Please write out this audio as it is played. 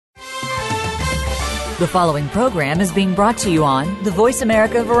The following program is being brought to you on the Voice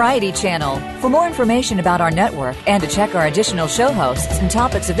America Variety Channel. For more information about our network and to check our additional show hosts and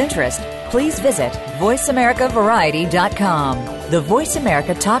topics of interest, please visit voiceamericavariety.com. The Voice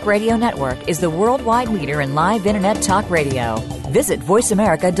America Talk Radio Network is the worldwide leader in live Internet talk radio. Visit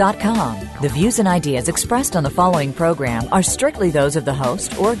voiceamerica.com. The views and ideas expressed on the following program are strictly those of the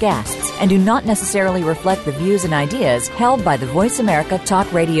host or guests and do not necessarily reflect the views and ideas held by the Voice America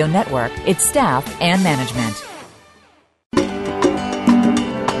Talk Radio Network, its staff, and management.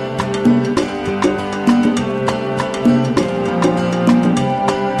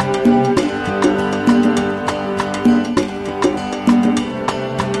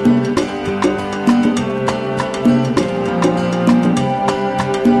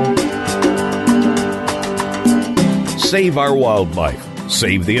 Save our wildlife,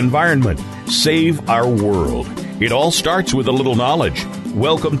 save the environment, save our world. It all starts with a little knowledge.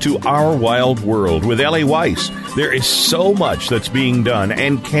 Welcome to Our Wild World with Ellie Weiss. There is so much that's being done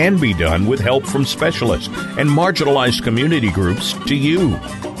and can be done with help from specialists and marginalized community groups to you.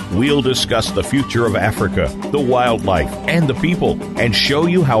 We'll discuss the future of Africa, the wildlife, and the people, and show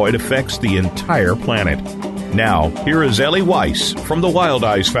you how it affects the entire planet. Now, here is Ellie Weiss from the Wild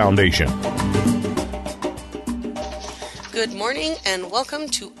Eyes Foundation. Good morning and welcome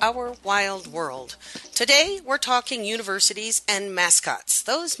to Our Wild World. Today we're talking universities and mascots,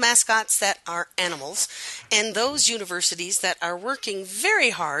 those mascots that are animals, and those universities that are working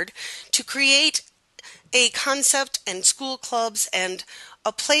very hard to create a concept and school clubs and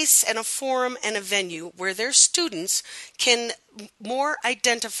a place and a forum and a venue where their students can more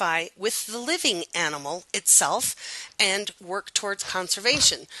identify with the living animal itself and work towards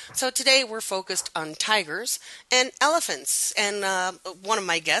conservation. So today we're focused on tigers and elephants. And one of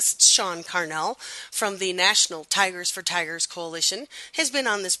my guests, Sean Carnell from the National Tigers for Tigers Coalition, has been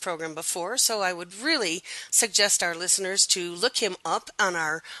on this program before. So I would really suggest our listeners to look him up on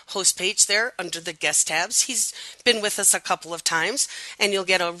our host page there under the guest tabs. He's been with us a couple of times, and you'll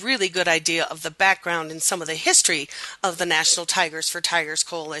get a really good idea of the background and some of the history of the National Tigers for Tigers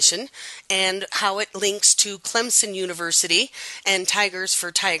Coalition and how it links to Clemson University and Tigers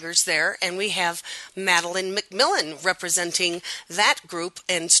for Tigers there. And we have Madeline McMillan representing that group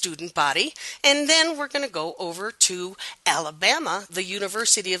and student body. And then we're going to go over to Alabama, the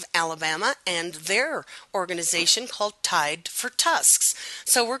University of Alabama, and their organization called Tied for Tusks.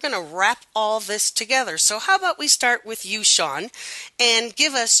 So we're going to wrap all this together. So how about we start with you, Sean, and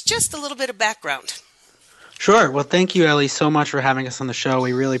give us just a little bit of background. Sure. Well, thank you, Ellie, so much for having us on the show.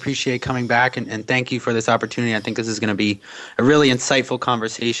 We really appreciate coming back, and thank you for this opportunity. I think this is going to be a really insightful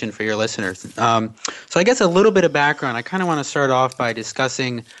conversation for your listeners. So I guess a little bit of background. I kind of want to start off by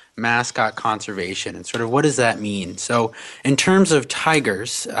discussing mascot conservation and sort of what does that mean. So in terms of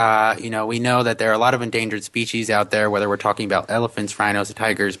tigers, we know that there are a lot of endangered species out there, whether we're talking about elephants, rhinos,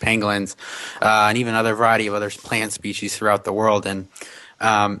 tigers, pangolins, and even other variety of other plant species throughout the world. And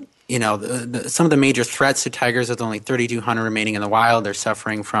some of the major threats to tigers, with only 3,200 remaining in the wild, they're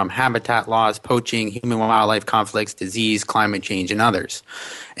suffering from habitat loss, poaching, human-wildlife conflicts, disease, climate change, and others.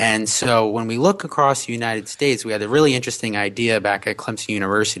 And so when we look across the United States, we had a really interesting idea back at Clemson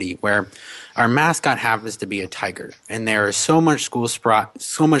University where our mascot happens to be a tiger. And there is so much school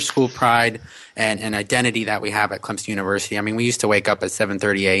pride and identity that we have at Clemson University. I mean, we used to wake up at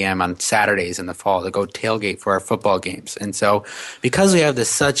 7:30 a.m. on Saturdays in the fall to go tailgate for our football games. And so because we have this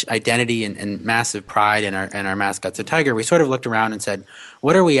such identity and massive pride in our mascot's a tiger, we sort of looked around and said,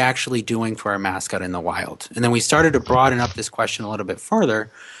 what are we actually doing for our mascot in the wild? And then we started to broaden up this question a little bit further.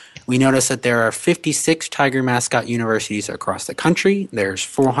 We noticed that there are 56 tiger mascot universities across the country. There's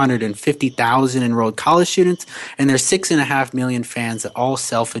 450,000 enrolled college students, and there's 6.5 million fans that all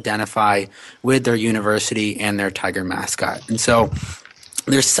self-identify with their university and their tiger mascot. And so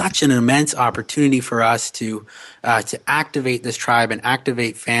there's such an immense opportunity for us to activate this tribe and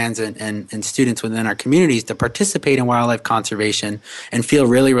activate fans and students within our communities to participate in wildlife conservation and feel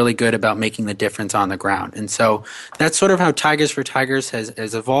really, really good about making the difference on the ground. And so that's sort of how Tigers for Tigers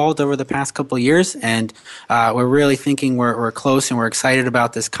has evolved over the past couple of years. And we're really thinking we're close and we're excited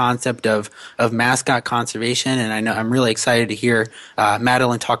about this concept of mascot conservation. And I know I'm really excited to hear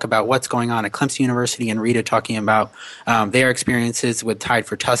Madeline talk about what's going on at Clemson University and Rita talking about their experiences with Tied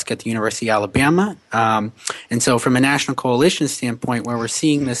for Tusk at the University of Alabama. And so from a national coalition standpoint, where we're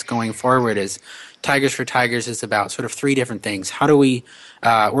seeing this going forward is Tigers for Tigers is about sort of three different things. How do we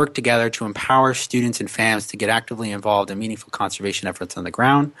work together to empower students and families to get actively involved in meaningful conservation efforts on the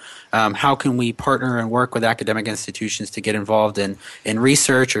ground? How can we partner and work with academic institutions to get involved in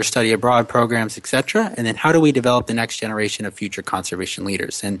research or study abroad programs, etc.? And then how do we develop the next generation of future conservation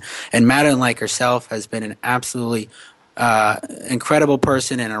leaders? And Madeline, like herself, has been an absolutely incredible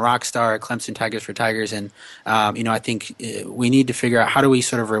person and a rock star at Clemson Tigers for Tigers. And, I think we need to figure out how do we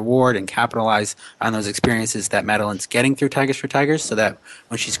sort of reward and capitalize on those experiences that Madeline's getting through Tigers for Tigers so that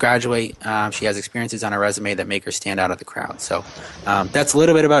when she's graduate, she has experiences on her resume that make her stand out of the crowd. So that's a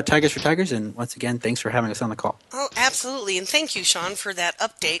little bit about Tigers for Tigers. And once again, thanks for having us on the call. Oh, absolutely. And thank you, Sean, for that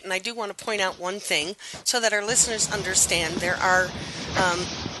update. And I do want to point out one thing so that our listeners understand there are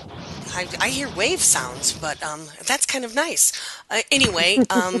I hear wave sounds, but that's kind of nice. Anyway,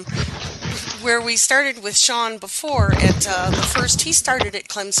 where we started with Sean before at the first, he started at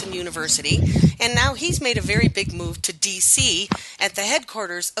Clemson University, and now he's made a very big move to D.C. at the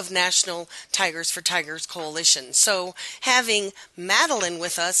headquarters of National Tigers for Tigers Coalition. So having Madeline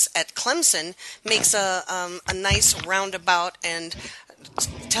with us at Clemson makes a nice roundabout and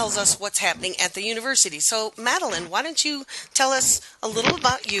tells us what's happening at the university. So, Madeline, why don't you tell us a little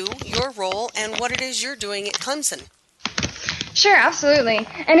about you, your role, and what it is you're doing at Clemson? Sure, absolutely.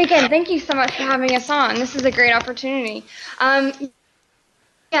 And again, thank you so much for having us on. This is a great opportunity. My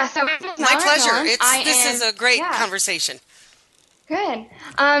pleasure. This is a great conversation. Good.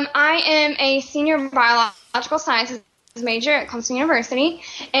 I am a senior biological sciences major at Clemson University,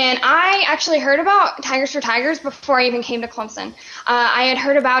 and I actually heard about Tigers for Tigers before I even came to Clemson. I had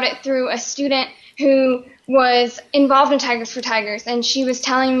heard about it through a student who was involved in Tigers for Tigers, and she was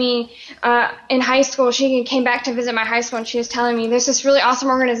telling me in high school, she came back to visit my high school, and she was telling me there's this really awesome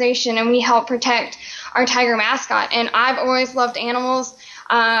organization, and we help protect our tiger mascot. And I've always loved animals.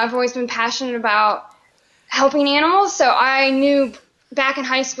 I've always been passionate about helping animals, so I knew back in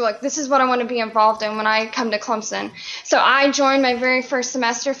high school, this is what I want to be involved in when I come to Clemson. So I joined my very first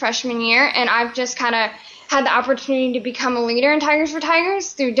semester, freshman year, and I've just kind of had the opportunity to become a leader in Tigers for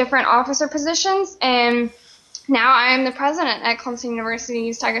Tigers through different officer positions, and now I am the president at Clemson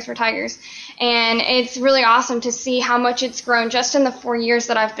University's Tigers for Tigers. And it's really awesome to see how much it's grown just in the 4 years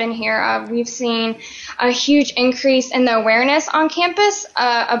that I've been here. We've seen a huge increase in the awareness on campus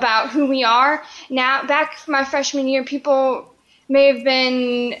about who we are. Now, back my freshman year, people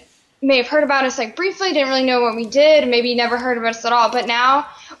may have heard about us briefly, didn't really know what we did, maybe never heard of us at all. But now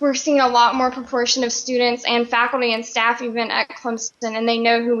we're seeing a lot more proportion of students and faculty and staff even at Clemson, and they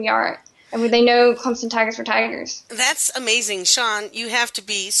know who we are. And they know Clemson Tigers for Tigers. That's amazing. Sean, you have to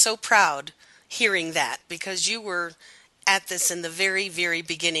be so proud hearing that, because you were at this in the very, very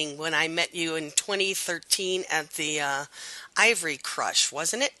beginning when I met you in 2013 at the Ivory Crush,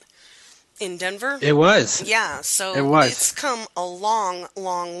 wasn't it? In Denver? It was. Yeah, so it's come a long,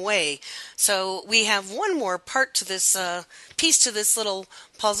 long way. So we have one more part to this piece to this little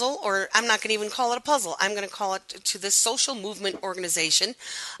puzzle, or I'm not going to even call it a puzzle. I'm going to call it to this social movement organization.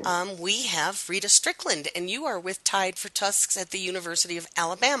 We have Rita Strickland, and you are with Tied for Tusks at the University of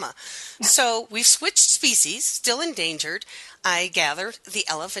Alabama. So we've switched species, still endangered. I gather the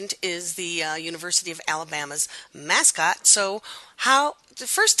elephant is the University of Alabama's mascot. So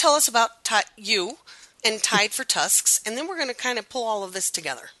first tell us about you and Tied for Tusks, and then we're going to kind of pull all of this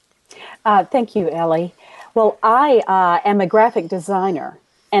together. Thank you, Ellie. Well, I am a graphic designer,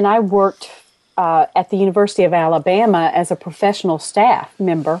 and I worked at the University of Alabama as a professional staff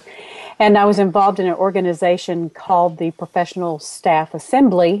member, and I was involved in an organization called the Professional Staff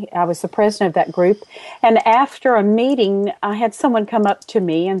Assembly. I was the president of that group, and after a meeting, I had someone come up to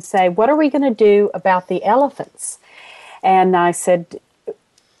me and say, "What are we going to do about the elephants?" And I said,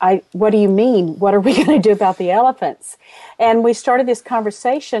 what do you mean? What are we going to do about the elephants? And we started this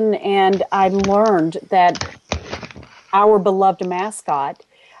conversation, and I learned that our beloved mascot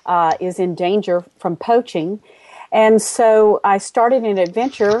is in danger from poaching. And so I started an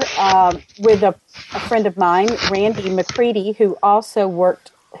adventure with a friend of mine, Randy McCready, who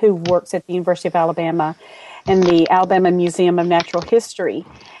works at the University of Alabama in the Alabama Museum of Natural History.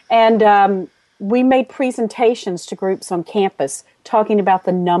 And we made presentations to groups on campus talking about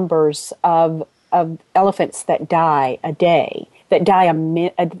the numbers of elephants that die a day, that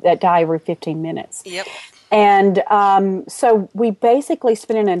die every 15 minutes. Yep. And so we basically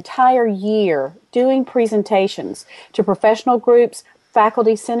spent an entire year doing presentations to professional groups,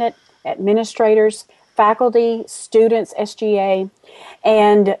 faculty senate, administrators, faculty, students, SGA,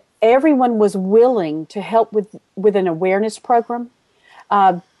 and everyone was willing to help with an awareness program.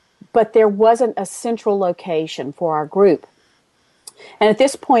 But there wasn't a central location for our group. And at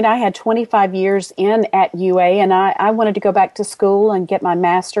this point, I had 25 years in at UA, and I wanted to go back to school and get my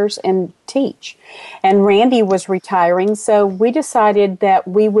master's and teach. And Randy was retiring, so we decided that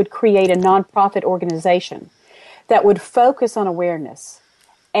we would create a nonprofit organization that would focus on awareness.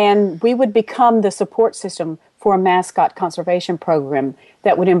 And we would become the support system for a mascot conservation program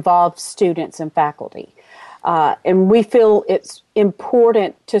that would involve students and faculty. And we feel it's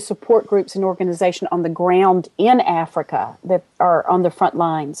important to support groups and organizations on the ground in Africa that are on the front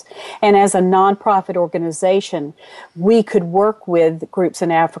lines. And as a nonprofit organization, we could work with groups in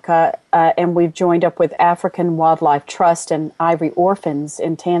Africa, and we've joined up with African Wildlife Trust and Ivory Orphans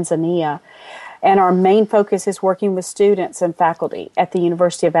in Tanzania. And our main focus is working with students and faculty at the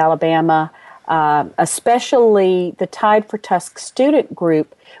University of Alabama, especially the Tide for Tusk student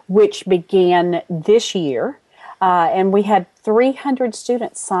group, which began this year. And we had 300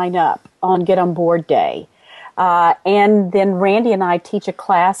 students sign up on Get On Board Day. And then Randy and I teach a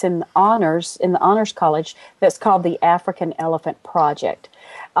class in the Honors College that's called the African Elephant Project.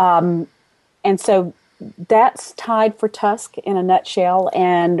 And so that's Tide for Tusk in a nutshell.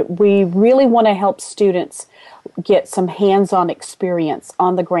 And we really want to help students get some hands-on experience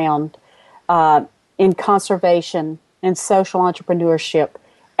on the ground in conservation and social entrepreneurship.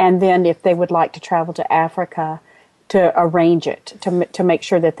 And then if they would like to travel to Africa, to arrange it, to make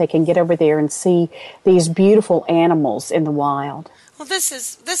sure that they can get over there and see these beautiful animals in the wild. Well, this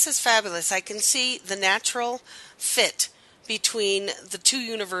is fabulous. I can see the natural fit between the two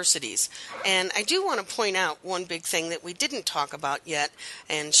universities. And I do want to point out one big thing that we didn't talk about yet.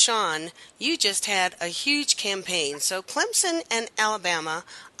 And Sean, you just had a huge campaign. So Clemson and Alabama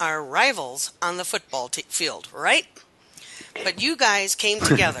are rivals on the football field, right? But you guys came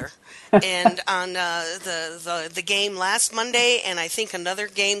together. And on the game last Monday, and I think another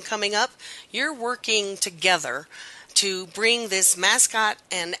game coming up, you're working together to bring this mascot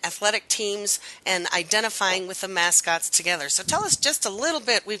and athletic teams and identifying with the mascots together. So tell us just a little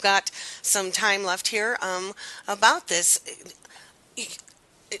bit, we've got some time left here, about this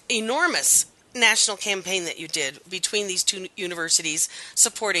enormous national campaign that you did between these two universities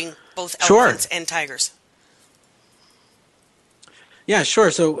supporting both elephants and tigers. Yeah, sure.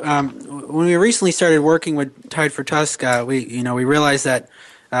 So when we recently started working with Tide for Tusk, we realized that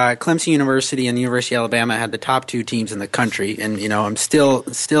Clemson University and the University of Alabama had the top two teams in the country, and I'm still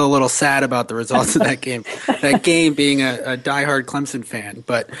a little sad about the results of that game. That game being a diehard Clemson fan,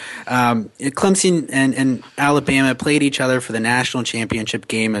 but Clemson and Alabama played each other for the national championship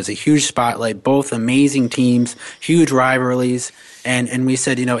game as a huge spotlight. Both amazing teams, huge rivalries. And we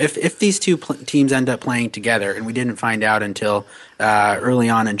said, if these two teams end up playing together, and we didn't find out until early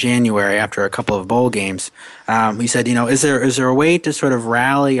on in January after a couple of bowl games, we said, is there a way to sort of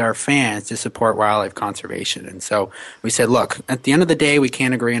rally our fans to support wildlife conservation? And so we said, look, at the end of the day, we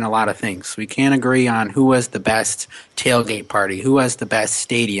can't agree on a lot of things. We can't agree on who was the best tailgate party, who was the best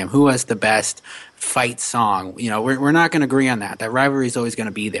stadium, who was the best fight song. We're not going to agree on that. That rivalry is always going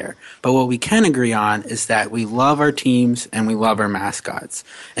to be there. But what we can agree on is that we love our teams and we love our mascots.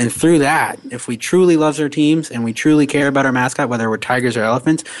 And through that, if we truly love our teams and we truly care about our mascot, whether we're tigers or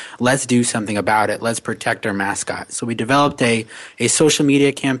elephants, let's do something about it. Let's protect our mascot. So we developed a social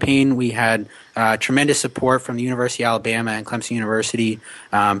media campaign. We had tremendous support from the University of Alabama and Clemson University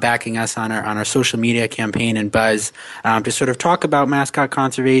backing us on our social media campaign and buzz to sort of talk about mascot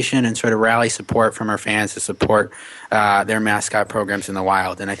conservation and sort of rally support from our fans to support their mascot programs in the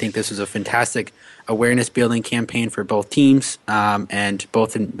wild. And I think this was a fantastic awareness building campaign for both teams and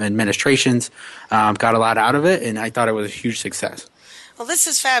both administrations. Got a lot out of it, and I thought it was a huge success. Well, this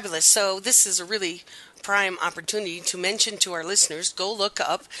is fabulous. So this is a really prime opportunity to mention to our listeners, go look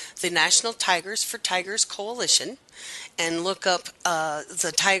up the National Tigers for Tigers Coalition and look up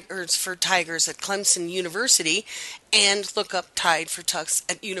the Tigers for Tigers at Clemson University and look up Tide for Tusk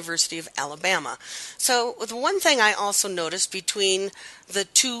at University of Alabama. So the one thing I also noticed between the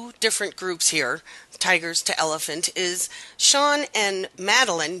two different groups here, Tigers to Elephant, is Sean and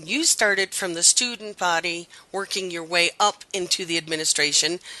Madeline, you started from the student body working your way up into the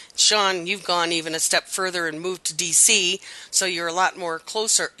administration. Sean, you've gone even a step further and moved to D.C., so you're a lot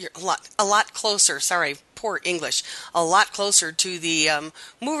closer to the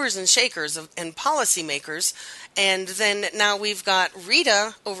movers and shakers and policymakers. And then now we've got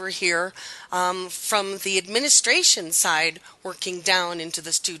Rita over here from the administration side working down into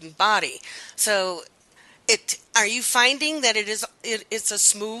the student body. So are you finding that it's a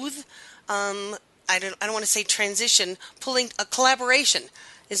smooth, I don't want to say transition, pulling a collaboration?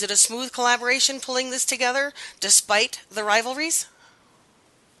 Is it a smooth collaboration pulling this together despite the rivalries?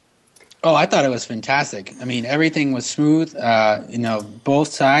 Oh, I thought it was fantastic. I mean, everything was smooth. Both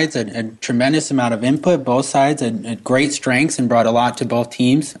sides had a tremendous amount of input. Both sides had great strengths and brought a lot to both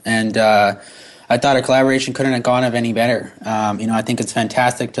teams. And I thought our collaboration couldn't have gone any better. I think it's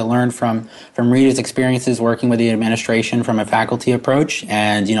fantastic to learn from Rita's experiences working with the administration from a faculty approach.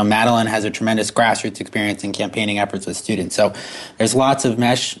 And, Madeline has a tremendous grassroots experience in campaigning efforts with students. So there's lots of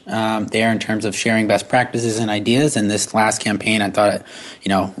mesh there in terms of sharing best practices and ideas. And this last campaign, I thought,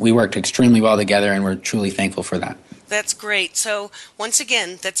 we worked extremely well together, and we're truly thankful for that. That's great. So once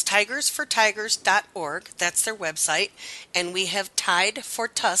again, that's tigersfortigers.org. That's their website. And we have Tide for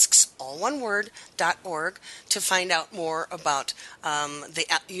Tusks, all one word, .org, to find out more about the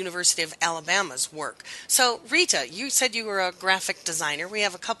University of Alabama's work. So Rita, you said you were a graphic designer. We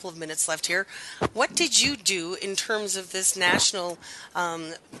have a couple of minutes left here. What did you do in terms of this national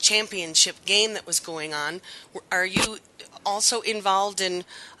championship game that was going on? Are you also involved in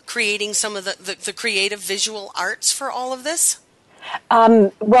creating some of the creative visual arts for all of this?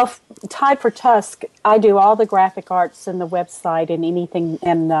 Tide for Tusk, I do all the graphic arts and the website and anything,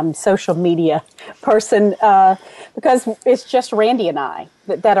 and social media person, because it's just Randy and I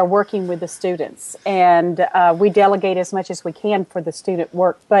that are working with the students, and we delegate as much as we can for the student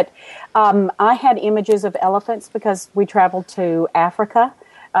work. But I had images of elephants because we traveled to Africa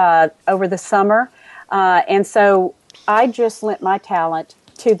over the summer, and so I just lent my talent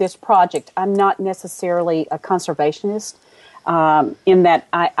to this project. I'm not necessarily a conservationist in that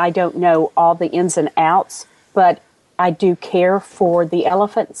I don't know all the ins and outs, but I do care for the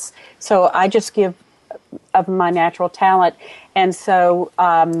elephants. So I just give of my natural talent. And so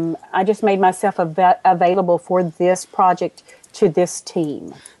I just made myself available for this project to this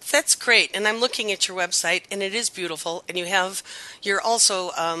team. That's great. And I'm looking at your website, and it is beautiful. And you're also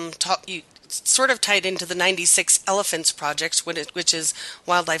sort of tied into the 96 Elephants Project, which is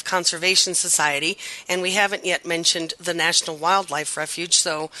Wildlife Conservation Society, and we haven't yet mentioned the National Wildlife Refuge,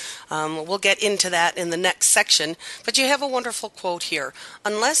 so we'll get into that in the next section. But you have a wonderful quote here.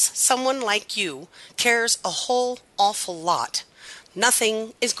 Unless someone like you cares a whole awful lot,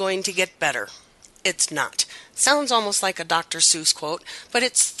 nothing is going to get better. It's not. Sounds almost like a Dr. Seuss quote, but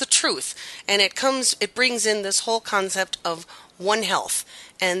it's the truth. And it brings in this whole concept of One Health.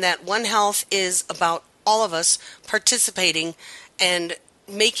 And that One Health is about all of us participating and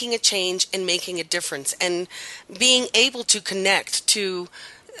making a change and making a difference and being able to connect to,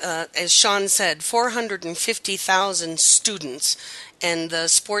 as Sean said, 450,000 students and the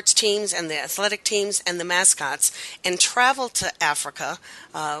sports teams and the athletic teams and the mascots, and travel to Africa.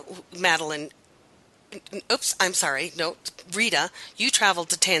 Rita, you traveled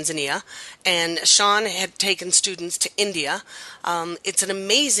to Tanzania, and Sean had taken students to India. It's an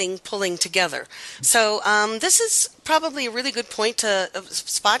amazing pulling together. So this is probably a really good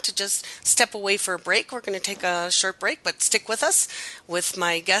spot to just step away for a break. We're going to take a short break, but stick with us with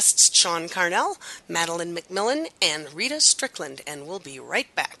my guests, Sean Carnell, Madeline McMillan, and Rita Strickland, and we'll be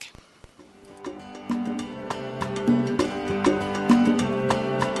right back.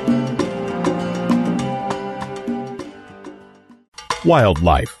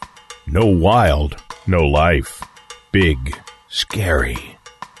 Wildlife. No wild, no life. Big, scary,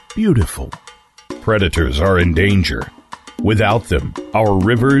 beautiful. Predators are in danger. Without them, our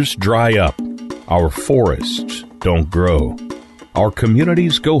rivers dry up. Our forests don't grow. Our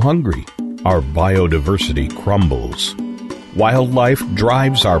communities go hungry. Our biodiversity crumbles. Wildlife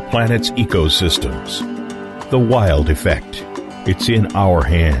drives our planet's ecosystems. The Wild Effect. It's in our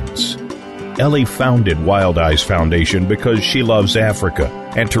hands. Ellie founded Wild Eyes Foundation because she loves Africa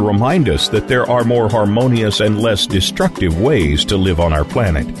and to remind us that there are more harmonious and less destructive ways to live on our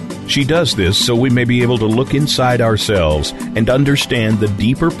planet. She does this so we may be able to look inside ourselves and understand the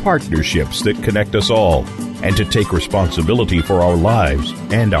deeper partnerships that connect us all, and to take responsibility for our lives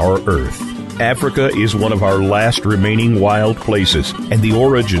and our Earth. Africa is one of our last remaining wild places and the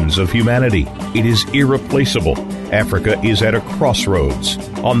origins of humanity. It is irreplaceable. Africa is at a crossroads,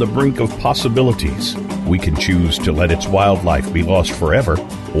 on the brink of possibilities. We can choose to let its wildlife be lost forever,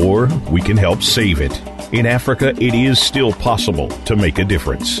 or we can help save it. In Africa, it is still possible to make a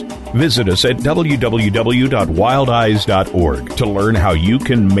difference. Visit us at www.wildeyes.org to learn how you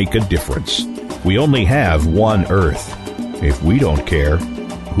can make a difference. We only have one Earth. If we don't care,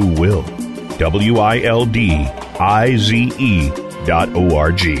 who will? WILDIZE.org.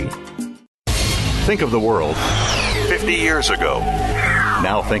 Think of the world 50 years ago.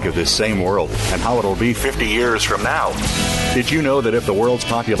 Now think of this same world and how it'll be 50 years from now. Did you know that if the world's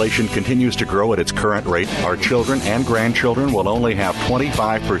population continues to grow at its current rate, our children and grandchildren will only have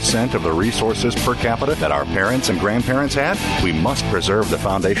 25% of the resources per capita that our parents and grandparents had? We must preserve the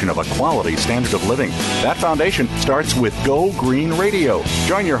foundation of a quality standard of living. That foundation starts with Go Green Radio.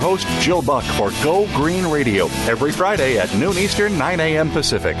 Join your host, Jill Buck, for Go Green Radio every Friday at noon Eastern, 9 a.m.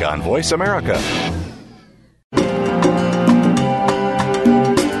 Pacific on Voice America.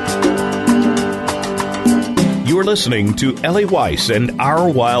 You're listening to Ellie Weiss and Our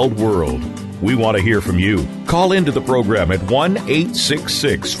Wild World. We want to hear from you. Call into the program at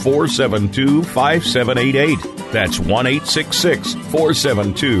 1-866-472-5788. That's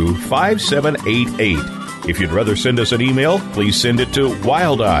 1-866-472-5788. If you'd rather send us an email, please send it to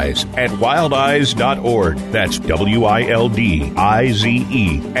wildeyes@wildeyes.org. That's WILDIZE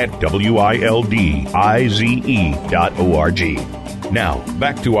 @WILDIZE.org. Now,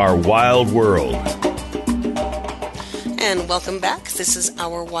 back to our wild world. And welcome back. This is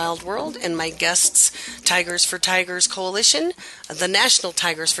Our Wild World, and my guests, Tigers for Tigers Coalition, the National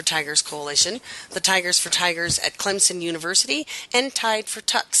Tigers for Tigers Coalition, the Tigers for Tigers at Clemson University, and Tide for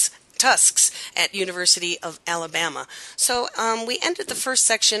Tusks at University of Alabama. So we ended the first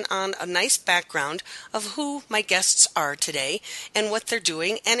section on a nice background of who my guests are today and what they're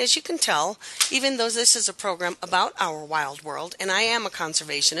doing. And as you can tell, even though this is a program about our wild world, and I am a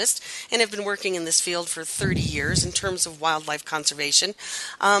conservationist and have been working in this field for 30 years in terms of wildlife conservation,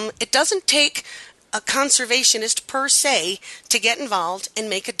 it doesn't take a conservationist per se to get involved and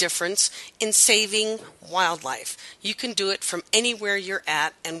make a difference in saving wildlife. You can do it from anywhere you're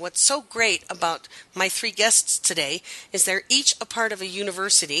at, and what's so great about my three guests today is they're each a part of a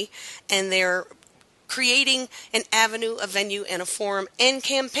university, and they're creating an avenue, a venue, and a forum and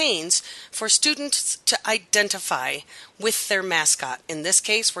campaigns for students to identify with their mascot. In this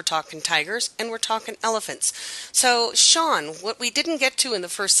case, we're talking tigers and we're talking elephants. So, Sean, what we didn't get to in the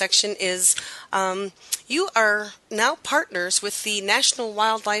first section is you are now partners with the National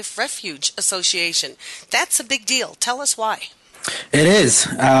Wildlife Refuge Association. That's a big deal. Tell us why. It is.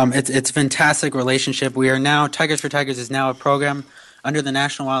 It's a fantastic relationship. We are now, Tigers for Tigers is now a program under the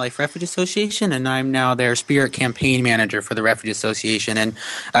National Wildlife Refuge Association, and I'm now their Spirit Campaign Manager for the Refuge Association. And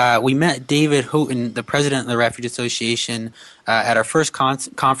we met David Houghton, the president of the Refuge Association, at our first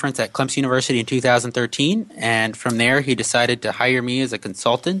conference at Clemson University in 2013, and from there he decided to hire me as a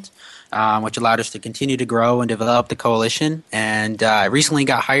consultant, which allowed us to continue to grow and develop the coalition. And I recently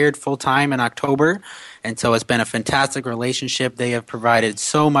got hired full-time in October, and so it's been a fantastic relationship. They have provided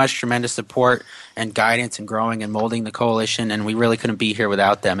so much tremendous support and guidance in growing and molding the coalition, and we really couldn't be here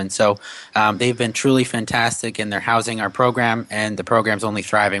without them. And so they've been truly fantastic, and they're housing our program, and the program's only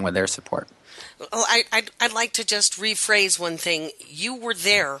thriving with their support. Well, I'd like to just rephrase one thing. You were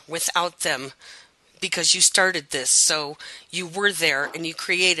there without them because you started this, so you were there and you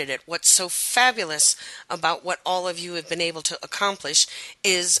created it. What's so fabulous about what all of you have been able to accomplish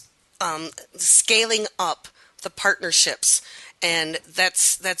is scaling up the partnerships, and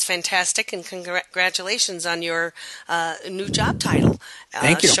that's fantastic. And congratulations on your new job title.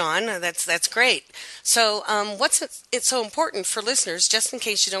 Thank you, Sean. That's great. So, what's it's so important for listeners, just in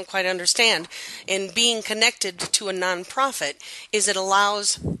case you don't quite understand, in being connected to a nonprofit, is it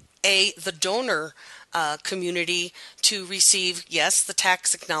allows the donor community to receive, yes, the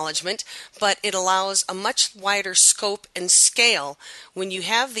tax acknowledgement, but it allows a much wider scope and scale when you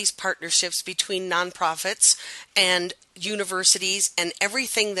have these partnerships between nonprofits and universities and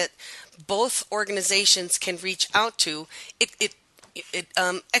everything that both organizations can reach out to. It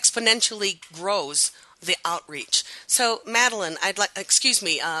exponentially grows the outreach. So, Madeline,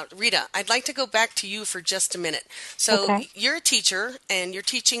 Rita, I'd like to go back to you for just a minute. So, okay. You're a teacher, and you're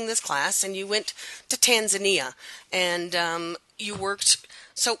teaching this class, and you went to Tanzania, and you worked.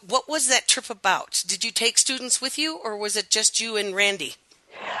 So, what was that trip about? Did you take students with you, or was it just you and Randy?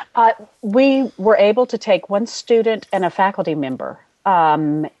 We were able to take one student and a faculty member,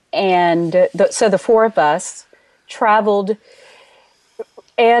 so the four of us traveled,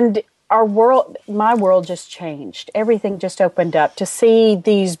 and my world just changed. Everything just opened up. To see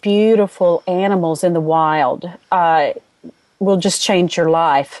these beautiful animals in the wild will just change your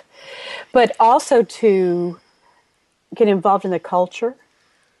life. But also to get involved in the culture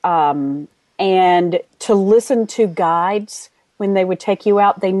and to listen to guides when they would take you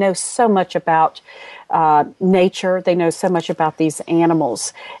out. They know so much about nature. They know so much about these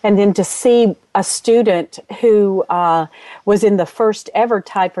animals. And then to see a student who was in the first ever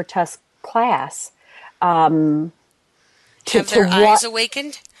Tide for Tusks class. Have their eyes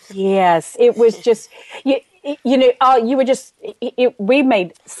awakened? Yes. It was just, You would just, we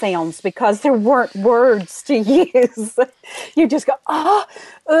made sounds because there weren't words to use. You just go,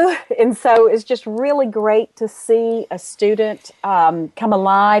 and so it's just really great to see a student come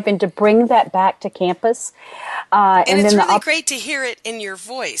alive and to bring that back to campus. And it's really great to hear it in your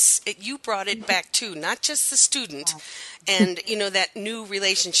voice. You brought it back too, not just the student. And, that new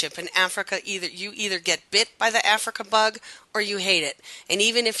relationship in Africa, you either get bit by the Africa bug or you hate it. And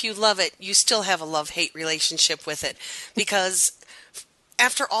even if you love it, you still have a love-hate relationship with it. Because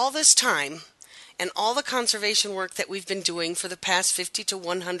after all this time and all the conservation work that we've been doing for the past 50 to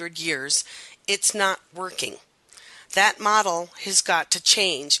 100 years, it's not working. That model has got to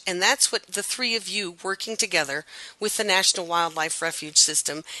change, and that's what the three of you working together with the National Wildlife Refuge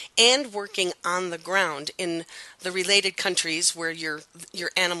System and working on the ground in the related countries where your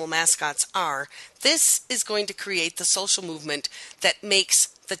animal mascots are, this is going to create the social movement that makes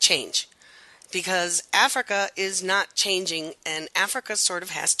the change. Because Africa is not changing, and Africa sort of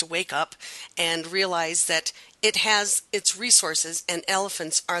has to wake up and realize that it has its resources, and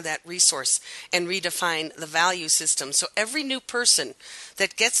elephants are that resource, and redefine the value system. So every new person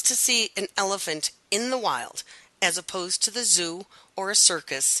that gets to see an elephant in the wild, as opposed to the zoo or a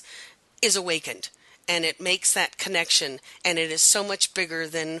circus, is awakened. And it makes that connection, and it is so much bigger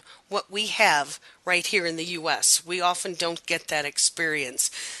than what we have right here in the U.S. We often don't get that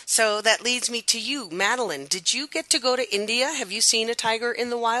experience. So that leads me to you, Madeline. Did you get to go to India? Have you seen a tiger in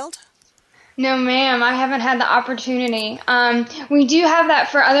the wild? No, ma'am, I haven't had the opportunity. We do have that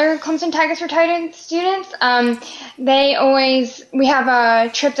for other Clemson Tigers for Titans students. We have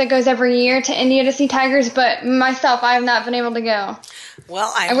a trip that goes every year to India to see tigers, but myself, I have not been able to go.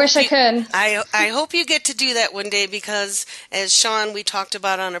 Well, I wish I could. I hope you get to do that one day because, as Sean, we talked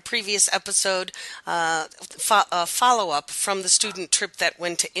about on a previous episode, a follow-up from the student trip that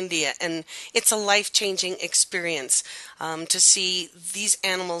went to India, and it's a life-changing experience to see these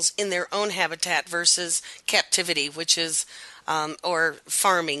animals in their own habitat versus captivity, which is or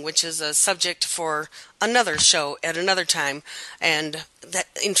farming, which is a subject for another show at another time. And that,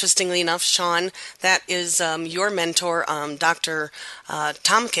 interestingly enough, Sean, that is your mentor, Dr.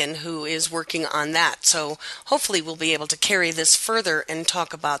 Tomkin, who is working on that. So hopefully we'll be able to carry this further and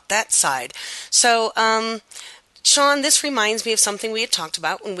talk about that side. So, Sean, this reminds me of something we had talked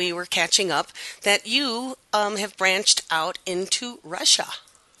about when we were catching up, that you have branched out into Russia.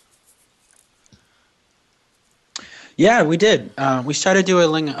 Yeah, we did. We started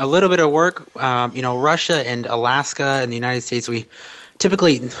doing a little bit of work. Russia and Alaska and the United States, we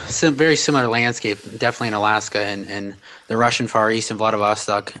typically very similar landscape, definitely in Alaska and the Russian Far East and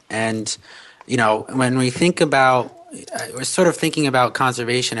Vladivostok. And, when we think about, we're sort of thinking about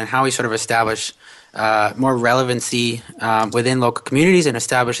conservation and how we sort of establish more relevancy within local communities and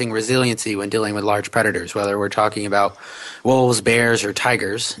establishing resiliency when dealing with large predators, whether we're talking about wolves, bears, or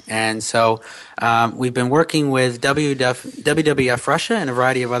tigers. And so we've been working with WWF Russia and a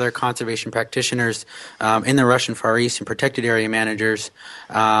variety of other conservation practitioners in the Russian Far East and protected area managers,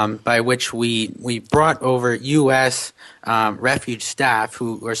 by which we brought over U.S. Refuge staff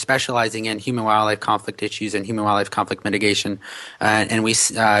who are specializing in human-wildlife conflict issues and human-wildlife conflict mitigation. And we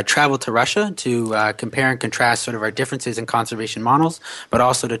traveled to Russia to compare and contrast sort of our differences in conservation models, but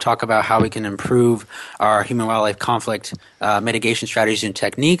also to talk about how we can improve our human-wildlife conflict mitigation strategies and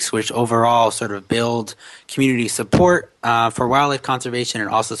techniques, which overall sort of build community support for wildlife conservation and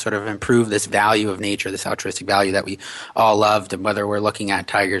also sort of improve this value of nature, this altruistic value that we all loved, and whether we're looking at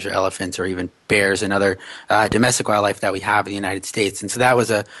tigers or elephants or even bears and other domestic wildlife that we have in the United States. And so that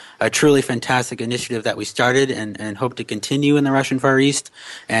was a truly fantastic initiative that we started and hope to continue in the Russian Far East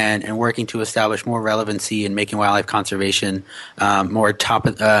and working to establish more relevancy in making wildlife conservation more tip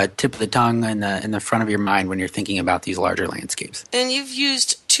of the tongue and in the front of your mind when you're thinking about these larger landscapes. And you've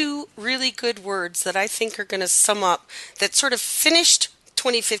used two really good words that I think are going to sum up, that sort of finished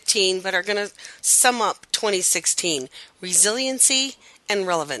 2015 but are going to sum up 2016: resiliency and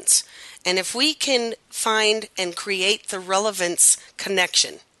relevance. And if we can find and create the relevance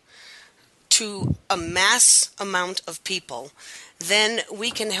connection to a mass amount of people, then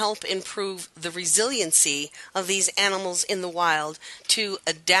we can help improve the resiliency of these animals in the wild to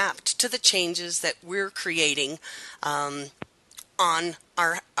adapt to the changes that we're creating on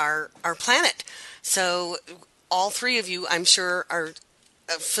our planet. So all three of you, I'm sure, are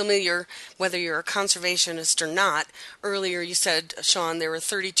familiar, whether you're a conservationist or not. Earlier you said, Sean, there were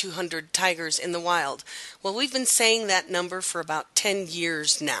 3,200 tigers in the wild. Well, we've been saying that number for about 10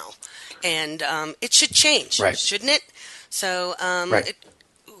 years now, and it should change, right, shouldn't it? So right.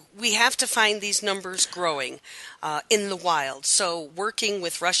 we have to find these numbers growing in the wild. So working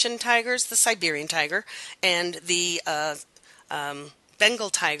with Russian tigers, the Siberian tiger, and the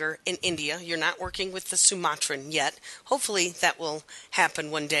Bengal tiger in India. You're not working with the Sumatran yet. Hopefully that will happen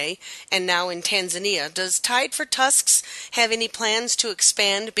one day. And now in Tanzania. Does Tide for Tusks have any plans to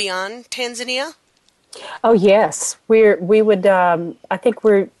expand beyond Tanzania? Oh, yes. We would, I think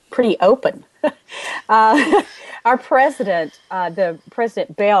we're pretty open. Our president, the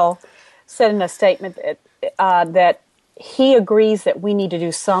President Bell, said in a statement that he agrees that we need to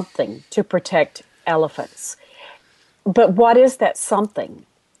do something to protect elephants. But what is that something?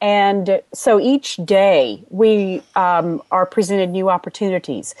 And so each day we are presented new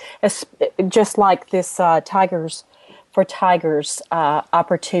opportunities, just like this Tigers for Tigers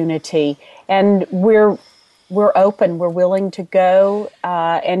opportunity. And we're open. We're willing to go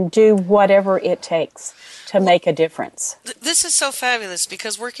and do whatever it takes to make a difference. This is so fabulous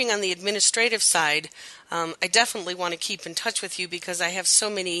because working on the administrative side, I definitely want to keep in touch with you because I have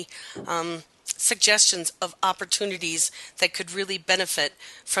so many suggestions of opportunities that could really benefit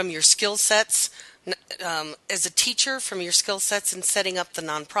from your skill sets as a teacher, from your skill sets in setting up the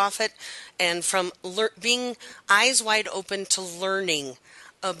nonprofit, and from being eyes wide open to learning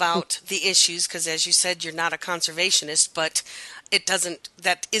about the issues, because as you said, you're not a conservationist, but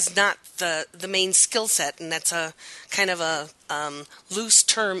that is not the main skill set, and that's a kind of a loose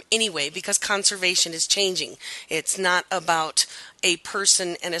term anyway, because conservation is changing. It's not about a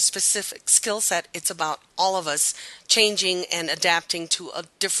person and a specific skill set. It's about all of us changing and adapting to a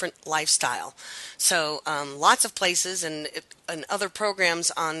different lifestyle. So lots of places and other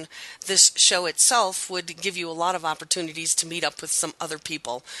programs on this show itself would give you a lot of opportunities to meet up with some other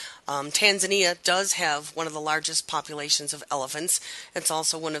people. Tanzania does have one of the largest populations of elephants. It's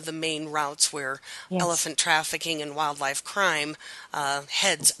also one of the main routes where elephant trafficking and wildlife crime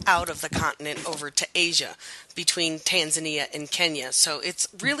heads out of the continent over to Asia between Tanzania and Kenya. So it's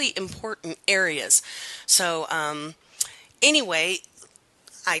really important areas. So anyway,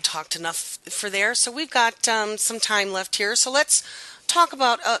 I talked enough for there. So we've got some time left here. So let's talk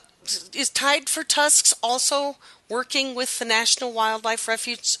about, is Tide for Tusks also working with the National Wildlife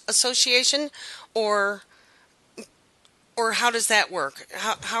Refuge Association, or how does that work?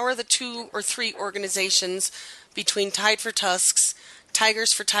 How are the 2 or 3 organizations between Tide for Tusks,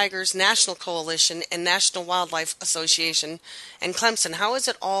 Tigers for Tigers National Coalition, and National Wildlife Association and Clemson, how is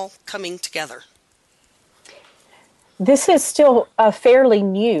it all coming together? This is still a fairly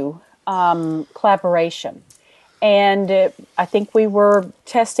new collaboration, and I think we were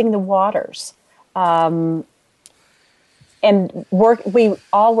testing the waters. And we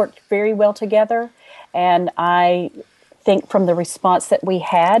all worked very well together, and I think from the response that we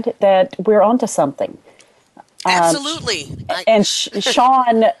had that we're onto something. Absolutely. And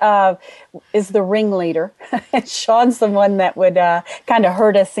Sean is the ringleader. And Sean's the one that would kind of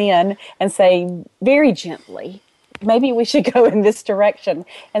herd us in and say very gently, maybe we should go in this direction.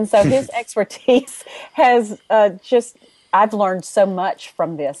 And so his expertise has I've learned so much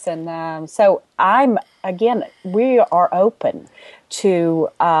from this. And so we are open to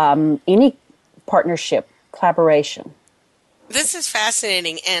any partnership, collaboration. This is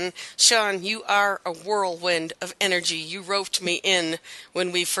fascinating, and Sean, you are a whirlwind of energy. You roped me in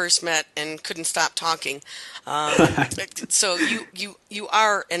when we first met and couldn't stop talking. So you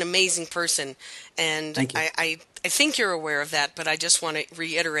are an amazing person, and I think you're aware of that, but I just want to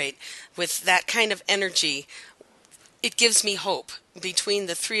reiterate, with that kind of energy, it gives me hope between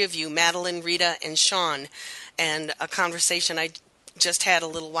the 3 of you, Madeline, Rita, and Sean, and a conversation I just had a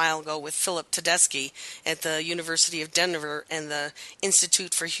little while ago with Philip Tedeschi at the University of Denver and the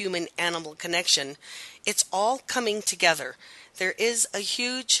Institute for Human-Animal Connection. It's all coming together. There is a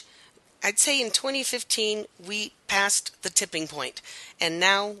huge, I'd say in 2015, we passed the tipping point, and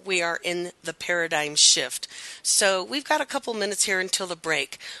now we are in the paradigm shift. So we've got a couple minutes here until the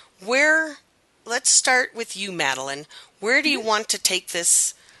break. Let's start with you, Madeline. Where do you want to take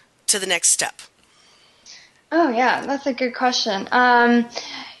this to the next step? Oh, yeah, that's a good question.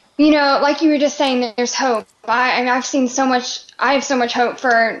 Like you were just saying, there's hope. I have so much hope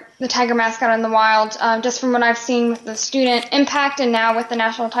for the tiger mascot in the wild, just from what I've seen with the student impact, and now with the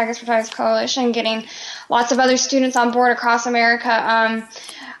National Tigers for Tigers Coalition, getting lots of other students on board across America,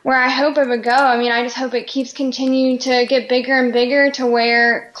 where I hope it would go. I just hope it keeps continuing to get bigger and bigger to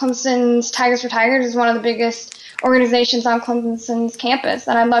where Clemson's Tigers for Tigers is one of the biggest organizations on Clemson's campus.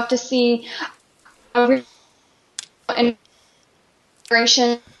 And I'd love to see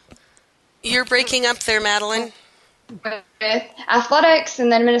integration. You're breaking up there, Madeline. With athletics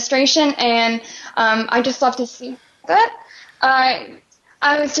and the administration, and I just love to see that.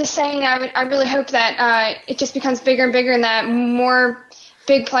 I was just saying I really hope that it just becomes bigger and bigger and that more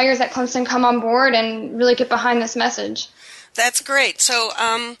big players at Clemson come on board and really get behind this message. That's great. So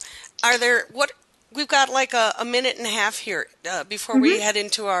we've got like a minute and a half here before we head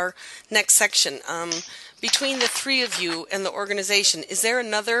into our next section. Between the three of you and the organization, is there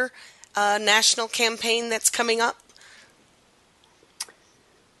another national campaign that's coming up?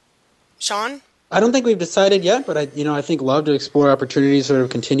 Sean? I don't think we've decided yet, but I think love to explore opportunities to sort of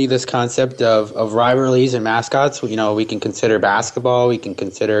continue this concept of rivalries and mascots. We can consider basketball, we can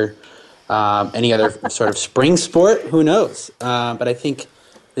consider any other sort of spring sport. Who knows? But I think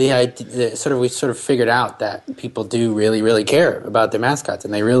we sort of figured out that people do really, really care about their mascots,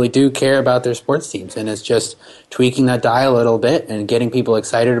 and they really do care about their sports teams. And it's just tweaking that dial a little bit and getting people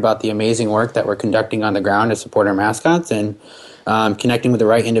excited about the amazing work that we're conducting on the ground to support our mascots, and connecting with the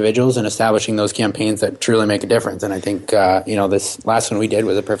right individuals and establishing those campaigns that truly make a difference. And I think this last one we did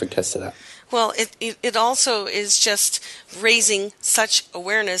was a perfect test of that. Well, it also is just raising such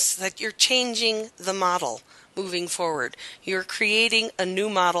awareness that you're changing the model moving forward. You're creating a new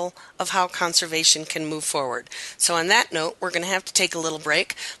model of how conservation can move forward. So on that note, we're going to have to take a little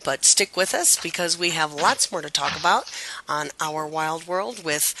break, but stick with us because we have lots more to talk about on Our Wild World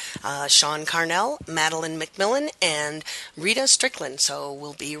with Sean Carnell, Madeline McMillan, and Rita Strickland. So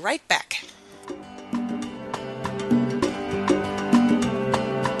we'll be right back.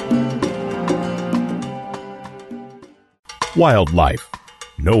 Wildlife.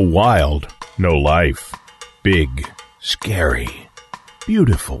 No wild, no life. Big, scary,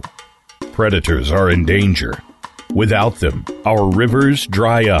 beautiful. Predators are in danger. Without them, our rivers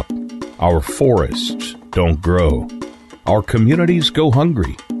dry up. Our forests don't grow. Our communities go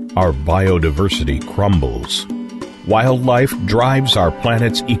hungry. Our biodiversity crumbles. Wildlife drives our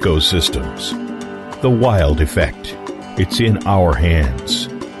planet's ecosystems. The Wild Effect. It's in our hands.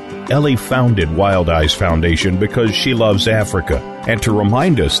 Ellie founded Wild Eyes Foundation because she loves Africa and to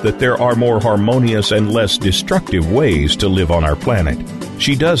remind us that there are more harmonious and less destructive ways to live on our planet.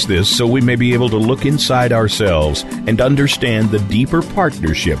 She does this so we may be able to look inside ourselves and understand the deeper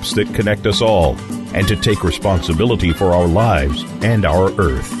partnerships that connect us all, and to take responsibility for our lives and our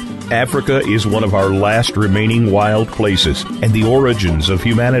Earth. Africa is one of our last remaining wild places and the origins of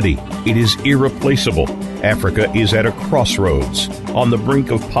humanity. It is irreplaceable. Africa is at a crossroads, on the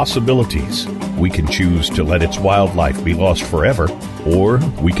brink of possibilities. We can choose to let its wildlife be lost forever, or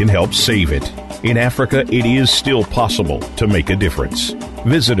we can help save it. In Africa, it is still possible to make a difference.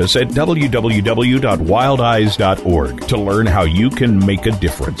 Visit us at www.wildeyes.org to learn how you can make a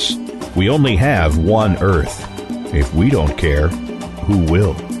difference. We only have one Earth. If we don't care, who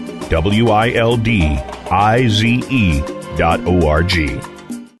will? WILDIZE.org.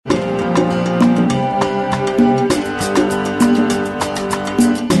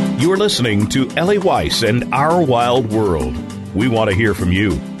 You're listening to Ellie Weiss and Our Wild World. We want to hear from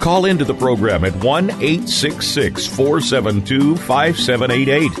you. Call into the program at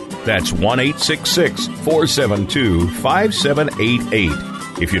 1-866-472-5788. That's 1-866-472-5788.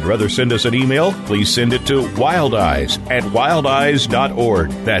 If you'd rather send us an email, please send it to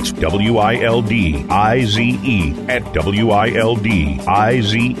wildeyes@wildeyes.org. That's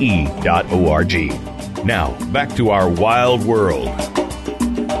WILDIZE@wildIZE.org. Now, back to our wild world.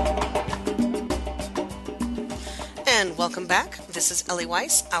 And welcome back. This is Ellie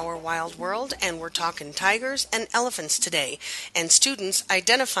Weiss, Our Wild World, and we're talking tigers and elephants today, and students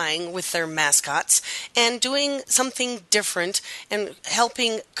identifying with their mascots and doing something different and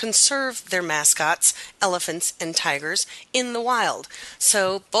helping conserve their mascots, elephants and tigers, in the wild.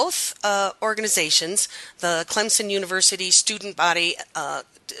 So both organizations, the Clemson University student body,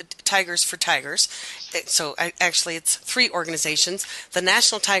 Tigers for Tigers. So actually it's three organizations. The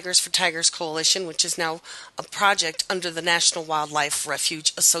National Tigers for Tigers Coalition, which is now a project under the National Wildlife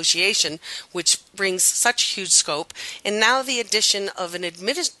Refuge Association, which brings such huge scope. And now the addition of an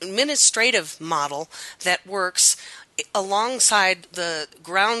administrative model that works alongside the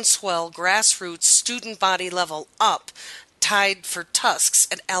groundswell, grassroots, student body level up, Tied for Tusks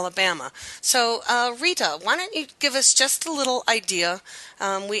at Alabama. So, Rita, why don't you give us just a little idea?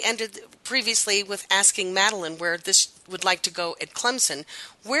 We ended previously with asking Madeline where this would like to go at Clemson.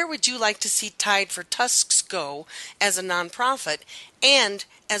 Where would you like to see Tied for Tusks go as a nonprofit and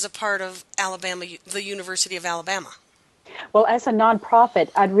as a part of Alabama, the University of Alabama? Well, as a nonprofit,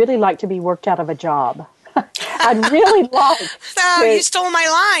 I'd really like to be worked out of a job. I'd really like. You stole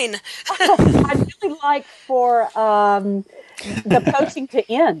my line. I'd really like for the poaching to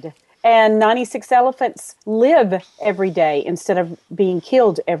end, and 96 elephants live every day instead of being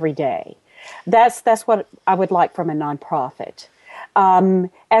killed every day. That's what I would like from a nonprofit.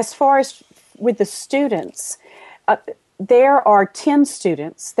 As far as with the students, there are 10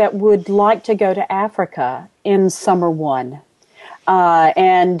 students that would like to go to Africa in summer one.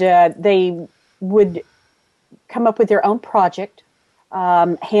 And they would come up with their own project,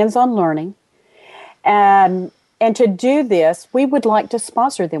 hands-on learning. And to do this, we would like to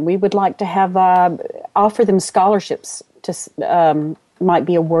sponsor them. We would like to have offer them scholarships to might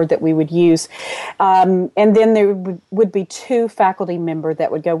be a word that we would use. And then there would be 2 faculty members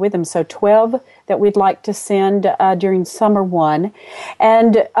that would go with them. So 12 that we'd like to send during summer one.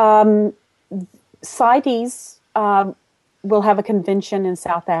 And CITES will have a convention in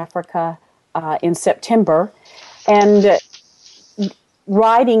South Africa in September. And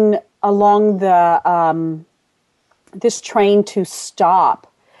riding along the this train to stop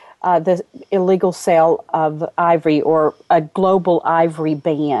the illegal sale of ivory or a global ivory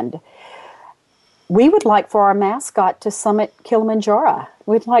ban. We would like for our mascot to summit Kilimanjaro.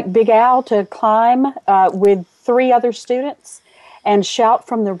 We'd like Big Al to climb with 3 other students and shout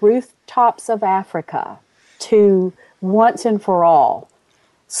from the rooftops of Africa to once and for all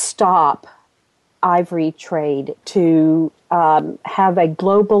stop ivory trade, to have a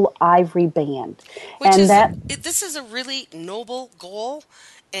global ivory ban. This is a really noble goal.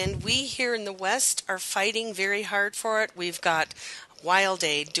 And we here in the West are fighting very hard for it. We've got Wild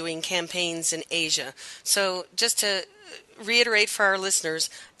Aid doing campaigns in Asia. So just to reiterate for our listeners,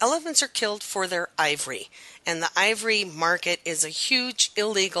 elephants are killed for their ivory. And the ivory market is a huge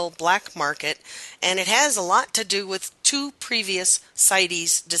illegal black market. And it has a lot to do with 2 previous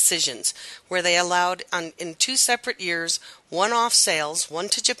CITES decisions where they allowed in 2 separate years one-off sales, one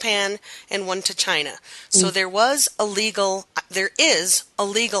to Japan and one to China. So there is a legal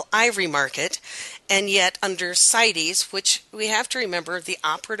ivory market, and yet under CITES, which we have to remember the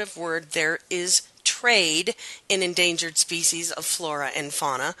operative word there is trade in endangered species of flora and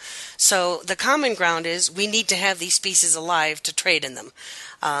fauna. So the common ground is we need to have these species alive to trade in them.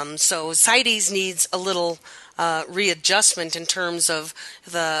 So CITES needs a little readjustment in terms of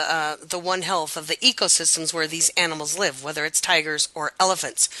the One Health of the ecosystems where these animals live, whether it's tigers or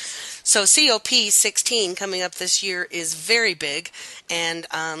elephants. So COP16 coming up this year is very big, and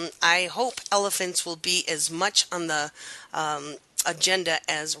I hope elephants will be as much on the agenda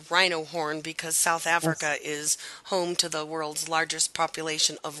as rhino horn, because South Africa is home to the world's largest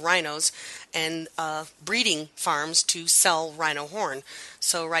population of rhinos and breeding farms to sell rhino horn.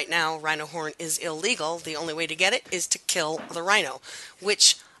 So right now, rhino horn is illegal. The only way to get it is to kill the rhino,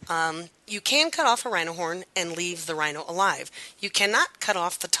 which you can cut off a rhino horn and leave the rhino alive. You cannot cut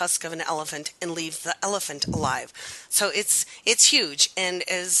off the tusk of an elephant and leave the elephant alive. So it's huge. And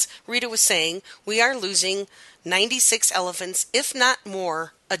as Rita was saying, we are losing 96 elephants, if not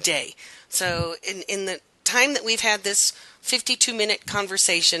more, a day. So in the time that we've had this 52-minute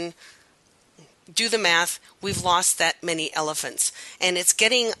conversation, do the math, we've lost that many elephants. And it's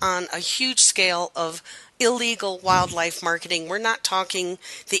getting on a huge scale of illegal wildlife marketing. We're not talking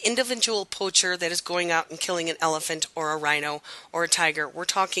the individual poacher that is going out and killing an elephant or a rhino or a tiger. We're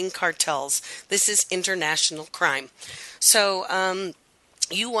talking cartels. This is international crime. So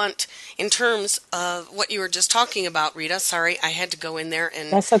you want, in terms of what you were just talking about, Rita, sorry, I had to go in there and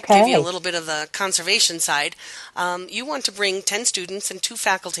give you a little bit of the conservation side. You want to bring 10 students and 2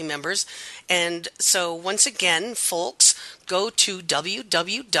 faculty members. And so once again, folks, go to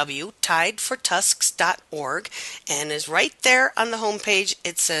www.tidefortusks.org, and is right there on the homepage.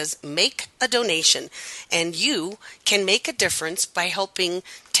 It says make a donation, and you can make a difference by helping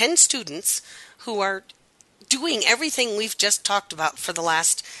 10 students who are doing everything we've just talked about for the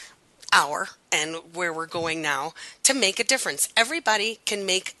last hour and where we're going now to make a difference. Everybody can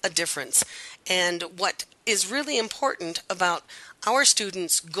make a difference. And what is really important about our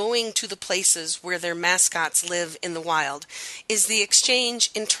students going to the places where their mascots live in the wild is the exchange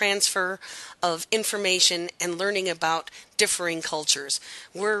and transfer of information and learning about differing cultures.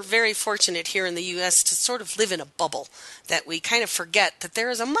 We're very fortunate here in the U.S. to sort of live in a bubble that we kind of forget that there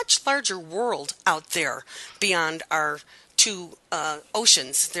is a much larger world out there beyond our 2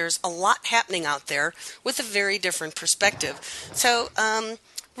 oceans. There's a lot happening out there with a very different perspective. So,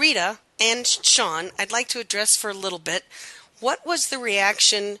 Rita and Sean, I'd like to address for a little bit, what was the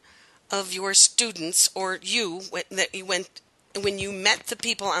reaction of your students or you when you met the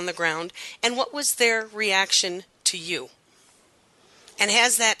people on the ground, and what was their reaction to you? And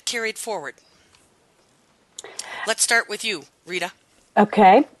has that carried forward? Let's start with you, Rita.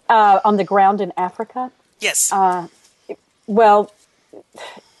 Okay. On the ground in Africa? Yes. Well,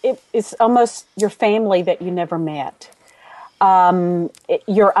 it's almost your family that you never met.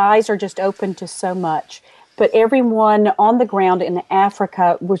 Your eyes are just open to so much. but everyone on the ground in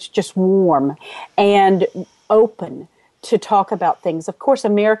Africa was just warm and open to talk about things. Of course,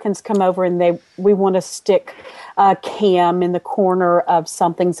 Americans come over and we want to stick a cam in the corner of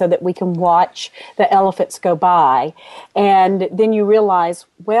something so that we can watch the elephants go by. And then you realize,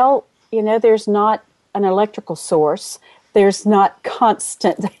 well, there's not an electrical source. There's not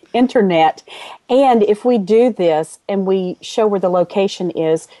constant internet. And if we do this and we show where the location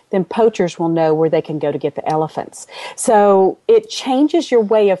is, then poachers will know where they can go to get the elephants. So it changes your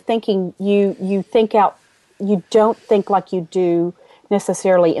way of thinking. You think out. You don't think like you do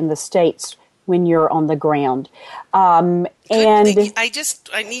necessarily in the States when you're on the ground. And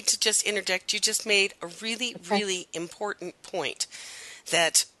I need to just interject. You just made a really, really important point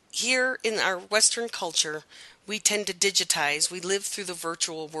that here in our Western culture, we tend to digitize. We live through the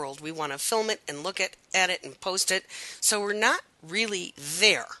virtual world. We want to film it and look at it and post it. So we're not really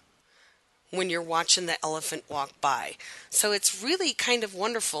there when you're watching the elephant walk by. So it's really kind of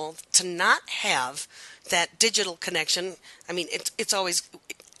wonderful to not have that digital connection. I mean, it's always,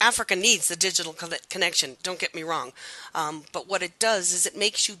 Africa needs the digital connection, don't get me wrong. But what it does is it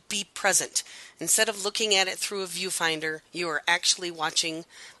makes you be present. Instead of looking at it through a viewfinder, you are actually watching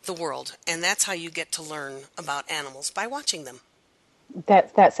the world. And that's how you get to learn about animals, by watching them.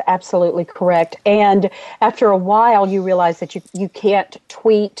 That's absolutely correct. And after a while, you realize that you can't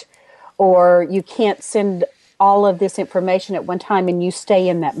tweet or you can't send all of this information at one time, and you stay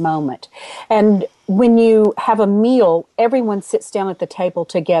in that moment. And when you have a meal, everyone sits down at the table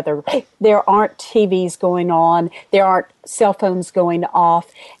together. There aren't TVs going on. There aren't cell phones going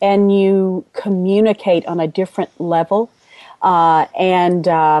off. And you communicate on a different level. You're I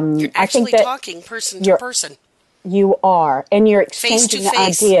actually think that talking person to person. You are, and you're exchanging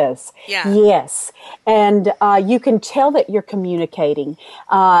Face-to-face. ideas. Yeah. Yes, and you can tell that you're communicating,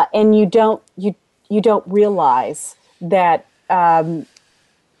 and you don't realize that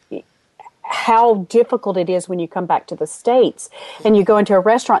how difficult it is when you come back to the States and you go into a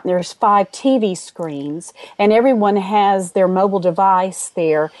restaurant and there's 5 TV screens and everyone has their mobile device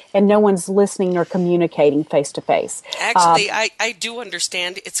there and no one's listening or communicating face to face. Actually, I do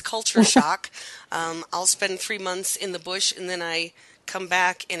understand. It's culture shock. I'll spend 3 months in the bush and then I come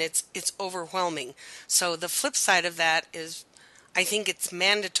back and it's overwhelming. So the flip side of that is I think it's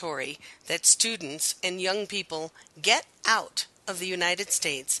mandatory that students and young people get out of the United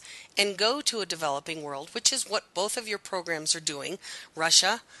States and go to a developing world, which is what both of your programs are doing,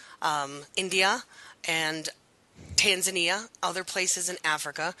 Russia, India, and Tanzania, other places in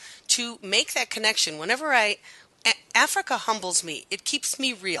Africa, to make that connection. Africa humbles me. It keeps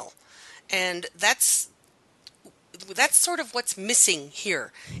me real. And that's sort of what's missing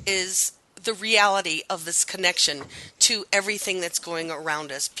here is the reality of this connection to everything that's going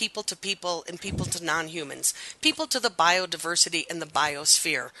around us, people to people and people to non-humans, people to the biodiversity and the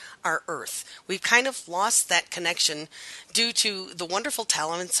biosphere, our Earth. We've kind of lost that connection due to the wonderful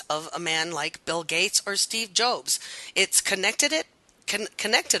talents of a man like Bill Gates or Steve Jobs. It's connected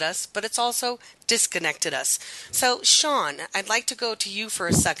us, but it's also disconnected us. So, Sean, I'd like to go to you for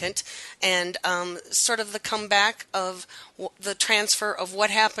a second and sort of the comeback of the transfer of what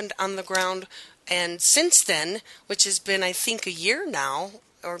happened on the ground. And since then, which has been, I think, a year now,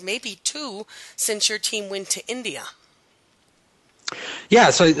 or maybe 2, since your team went to India.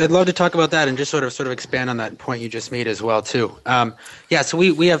 Yeah, so I'd love to talk about that and just sort of expand on that point you just made as well, too. So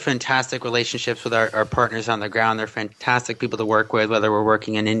we have fantastic relationships with our partners on the ground. They're fantastic people to work with, whether we're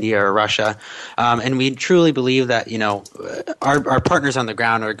working in India or Russia. And we truly believe that, our partners on the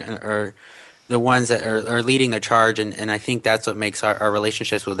ground are the ones that are leading the charge, and I think that's what makes our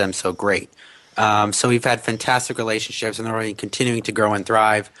relationships with them so great. So we've had fantastic relationships, and they're already continuing to grow and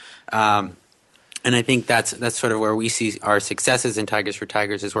thrive. And I think that's sort of where we see our successes in Tigers for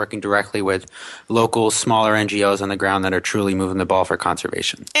Tigers is working directly with local, smaller NGOs on the ground that are truly moving the ball for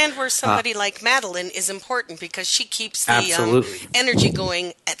conservation. And where somebody like Madeline is important because she keeps the energy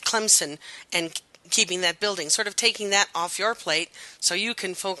going at Clemson and keeping that building, sort of taking that off your plate so you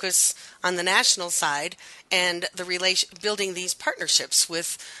can focus on the national side and building these partnerships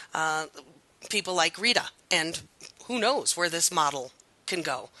with people like Rita. And who knows where this model can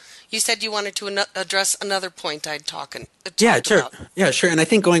go. You said you wanted to address another point I'd talked about. Yeah, sure. And I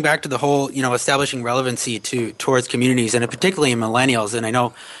think going back to the whole, establishing relevancy towards communities, and particularly in millennials, and I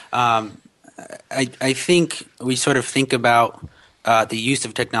know I think we sort of think about the use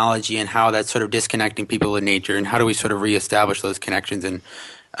of technology and how that's sort of disconnecting people with nature, and how do we sort of reestablish those connections. And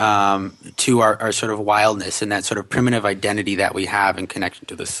to our sort of wildness and that sort of primitive identity that we have in connection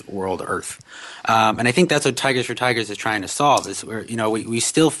to this world Earth. And I think that's what Tigers for Tigers is trying to solve, is we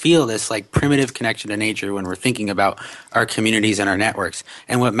still feel this like primitive connection to nature when we're thinking about our communities and our networks.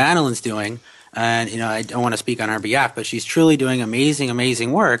 And what Madeline's doing, and I don't want to speak on her behalf, but she's truly doing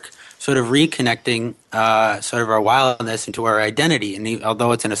amazing work, sort of reconnecting sort of our wildness into our identity. And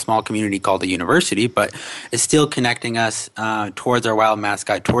although it's in a small community called the university, but it's still connecting us towards our wild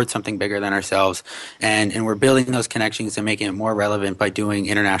mascot, towards something bigger than ourselves. And we're building those connections and making it more relevant by doing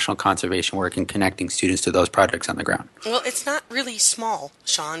international conservation work and connecting students to those projects on the ground. Well, it's not really small,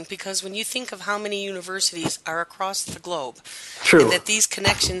 Sean, because when you think of how many universities are across the globe, true, and that these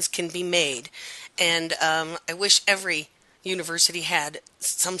connections can be made, and I wish every university had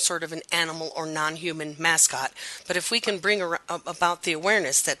some sort of an animal or non-human mascot. But if we can bring about the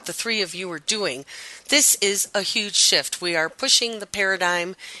awareness that the three of you are doing, this is a huge shift. We are pushing the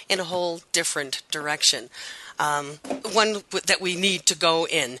paradigm in a whole different direction, one that we need to go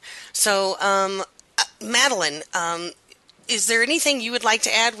in. So, Madeline, is there anything you would like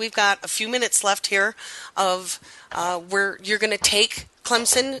to add? We've got a few minutes left here of where you're going to take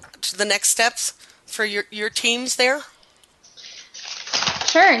Clemson to the next steps for your teams there.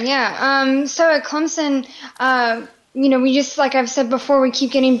 Sure, yeah. So at Clemson, we just, like I've said before, we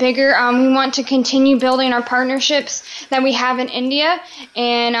keep getting bigger. We want to continue building our partnerships that we have in India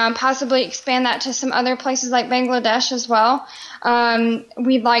and possibly expand that to some other places like Bangladesh as well.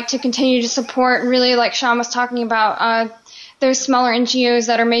 We'd like to continue to support, really, like Sean was talking about, those smaller NGOs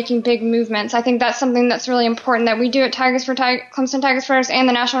that are making big movements. I think that's something that's really important that we do at Clemson Tigers for Tigers and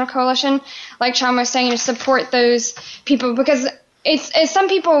the National Coalition, like Sean was saying, to support those people, because it's some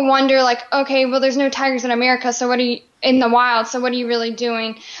people wonder, like, okay, well, there's no tigers in America, so in the wild, so what are you really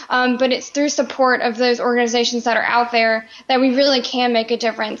doing? But it's through support of those organizations that are out there that we really can make a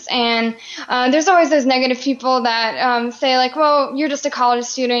difference. And there's always those negative people that say, like, well, you're just a college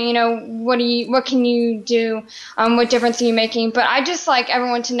student, what can you do? What difference are you making? But I just like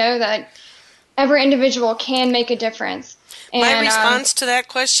everyone to know that every individual can make a difference. And, my response to that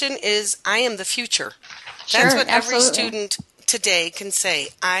question is, I am the future. That's what every student today can say.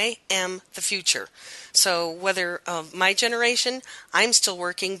 I am the future. So whether my generation, I'm still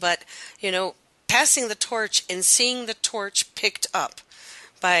working, but, passing the torch and seeing the torch picked up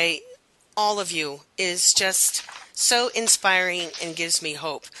by all of you is just so inspiring and gives me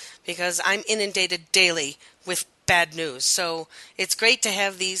hope, because I'm inundated daily with bad news. So it's great to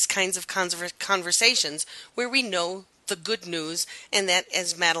have these kinds of conversations where we know the good news, and that,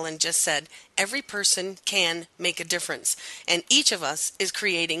 as Madeline just said, every person can make a difference, and each of us is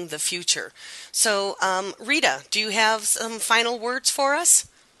creating the future. So, Rita, do you have some final words for us?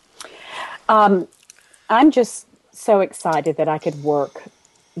 I'm just so excited that I could work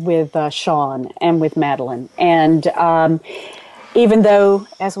with Sean and with Madeline. And even though,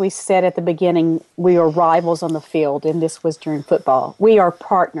 as we said at the beginning, we are rivals on the field, and this was during football, we are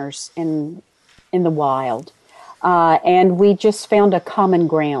partners in the wild. And we just found a common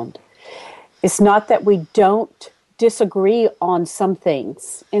ground. It's not that we don't disagree on some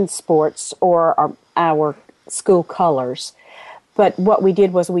things in sports or our school colors, but what we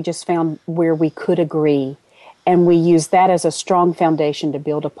did was we just found where we could agree, and we used that as a strong foundation to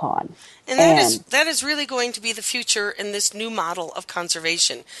build upon. And that is really going to be the future in this new model of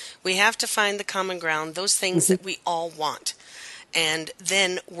conservation. We have to find the common ground, those things that we all want, and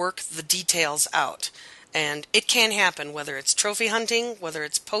then work the details out. And it can happen, whether it's trophy hunting, whether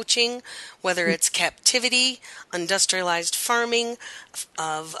it's poaching, whether it's captivity, industrialized farming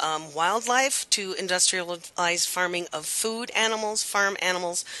of wildlife to industrialized farming of food animals, farm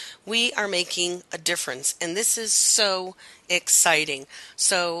animals. We are making a difference, and this is so exciting.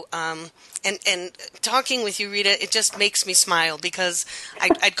 So, and talking with you, Rita, it just makes me smile, because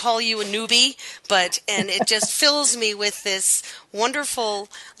I'd call you a newbie, and it just fills me with this wonderful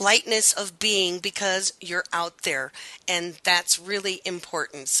lightness of being, because you're out there, and that's really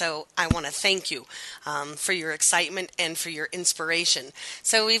important. So I want to thank you for your excitement and for your inspiration.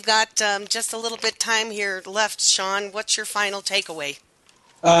 So we've got just a little bit time here left. Sean, what's your final takeaway?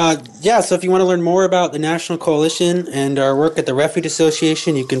 So if you want to learn more about the National Coalition and our work at the Refuge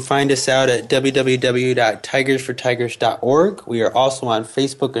Association, you can find us out at www.tigersfortigers.org. We are also on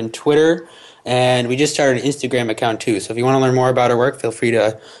Facebook and Twitter, and we just started an Instagram account too. So if you want to learn more about our work, feel free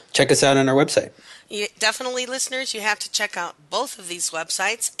to check us out on our website. Definitely, listeners, you have to check out both of these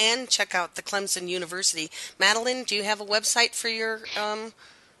websites and check out the Clemson University. Madeline, do you have a website for your,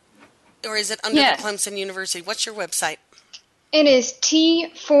 or is it under the Clemson University? What's your website? It is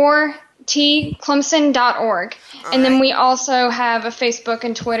T4TClemson.org. And then we also have a Facebook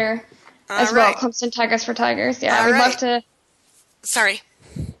and Twitter as well, Clemson Tigers for Tigers. Yeah, we'd love to. Sorry.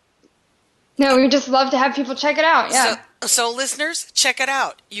 No, we just love to have people check it out. Yeah. So listeners, check it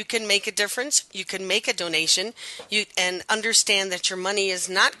out. You can make a difference. You can make a donation. And understand that your money is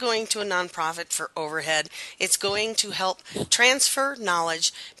not going to a nonprofit for overhead. It's going to help transfer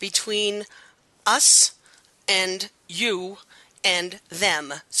knowledge between us and you and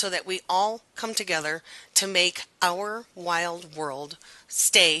them, so that we all come together to make our wild world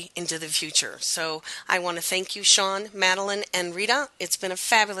stay into the future. So I want to thank you, Sean, Madeline, and Rita. It's been a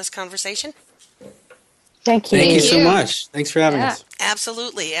fabulous conversation. Thank you. Thank you so much. Thanks for having us.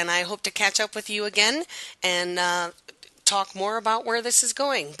 Absolutely. And I hope to catch up with you again and talk more about where this is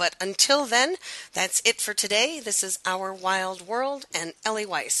going. But until then, that's it for today. This is Our Wild World and Ellie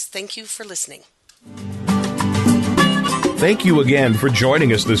Weiss. Thank you for listening. Thank you again for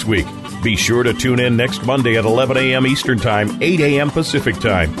joining us this week. Be sure to tune in next Monday at 11 a.m. Eastern Time, 8 a.m. Pacific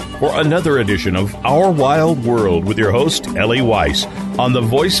Time for another edition of Our Wild World with your host, Ellie Weiss, on the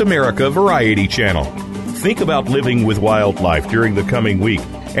Voice America Variety Channel. Think about living with wildlife during the coming week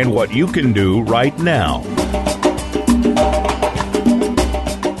and what you can do right now.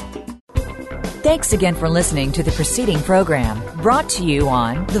 Thanks again for listening to the preceding program, brought to you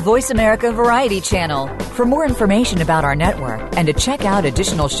on the Voice America Variety Channel. For more information about our network and to check out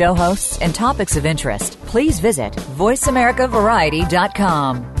additional show hosts and topics of interest, please visit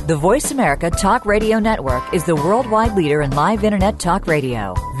voiceamericavariety.com. The Voice America Talk Radio Network is the worldwide leader in live Internet talk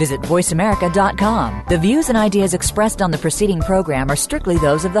radio. Visit voiceamerica.com. The views and ideas expressed on the preceding program are strictly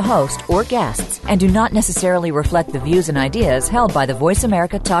those of the host or guests and do not necessarily reflect the views and ideas held by the Voice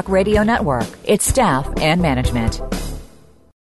America Talk Radio Network, its staff, and management.